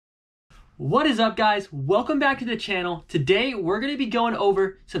What is up, guys? Welcome back to the channel. Today we're going to be going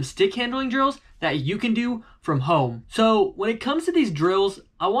over some stick handling drills that you can do from home. So when it comes to these drills,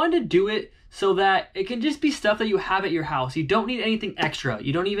 I wanted to do it so that it can just be stuff that you have at your house. You don't need anything extra.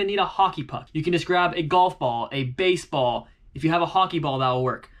 You don't even need a hockey puck. You can just grab a golf ball, a baseball. If you have a hockey ball, that will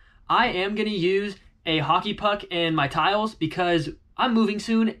work. I am going to use a hockey puck and my tiles because I'm moving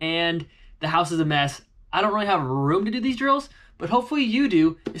soon and the house is a mess. I don't really have room to do these drills, but hopefully you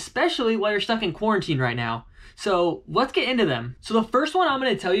do, especially while you're stuck in quarantine right now. So let's get into them. So the first one I'm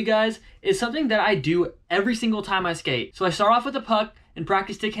going to tell you guys is something that I do every single time I skate. So I start off with the puck and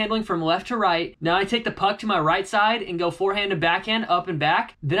practice stick handling from left to right. Now I take the puck to my right side and go forehand and backhand, up and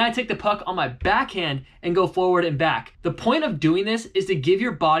back. Then I take the puck on my backhand and go forward and back. The point of doing this is to give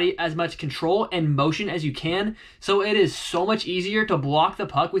your body as much control and motion as you can, so it is so much easier to block the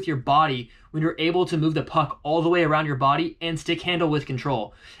puck with your body when you're able to move the puck all the way around your body and stick handle with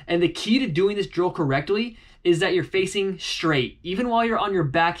control. And the key to doing this drill correctly is that you're facing straight. Even while you're on your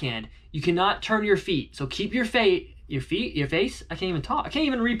backhand, you cannot turn your feet. So keep your face, I can't even talk. I can't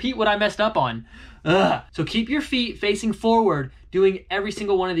even repeat what I messed up on. So keep your feet facing forward doing every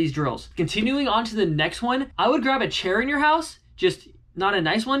single one of these drills. Continuing on to the next one, I would grab a chair in your house, just not a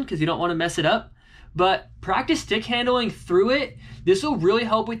nice one because you don't want to mess it up, but practice stick handling through it. This will really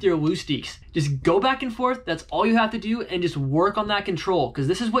help with your loose sticks. Just go back and forth. That's all you have to do, and just work on that control, because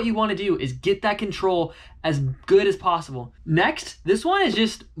this is what you want to do, is get that control as good as possible. Next, this one is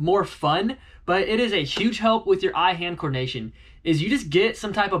just more fun, but it is a huge help with your eye-hand coordination. Is you just get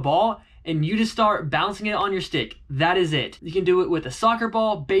some type of ball and you just start bouncing it on your stick. That is it. You can do it with a soccer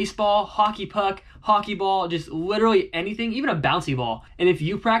ball, baseball, hockey puck, hockey ball, just literally anything, even a bouncy ball. And if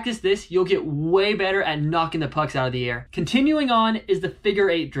you practice this, you'll get way better at knocking the pucks out of the air. Continuing on is the figure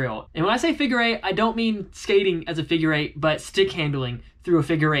eight drill. And when I say figure eight, I don't mean skating as a figure eight, but stick handling through a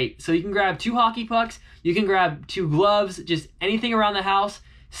figure eight. So you can grab 2 hockey pucks, you can grab 2 gloves, just anything around the house,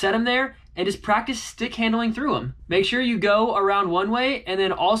 set them there, and just practice stick handling through them. Make sure you go around one way and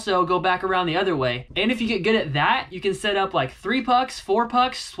then also go back around the other way. And if you get good at that, you can set up like 3 pucks, 4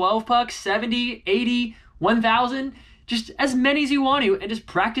 pucks, 12 pucks, 70, 80, 1,000, just as many as you want to, and just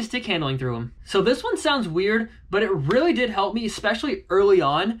practice stick handling through them. So this one sounds weird, but it really did help me, especially early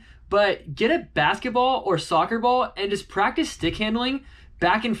on. But get a basketball or soccer ball and just practice stick handling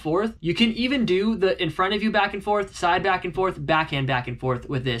back and forth. You can even do the in front of you back and forth, side back and forth, backhand back and forth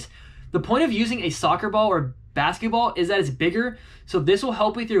with this. The point of using a soccer ball or basketball is that it's bigger, so this will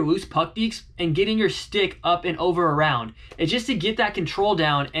help with your loose puck deeks and getting your stick up and over around. It's just to get that control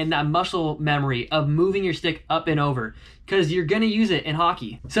down and that muscle memory of moving your stick up and over, because you're going to use it in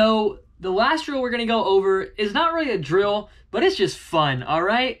hockey. So the last drill we're going to go over is not really a drill, but it's just fun, all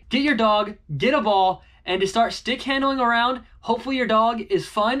right? Get your dog, get a ball, and to start stick handling around. Hopefully your dog is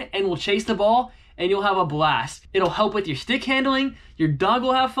fun and will chase the ball, and you'll have a blast. It'll help with your stick handling, your dog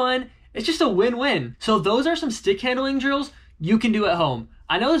will have fun. It's just a win-win. So those are some stick handling drills you can do at home.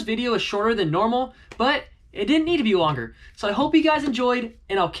 I know this video is shorter than normal, but it didn't need to be longer. So I hope you guys enjoyed,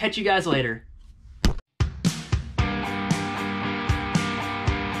 and I'll catch you guys later.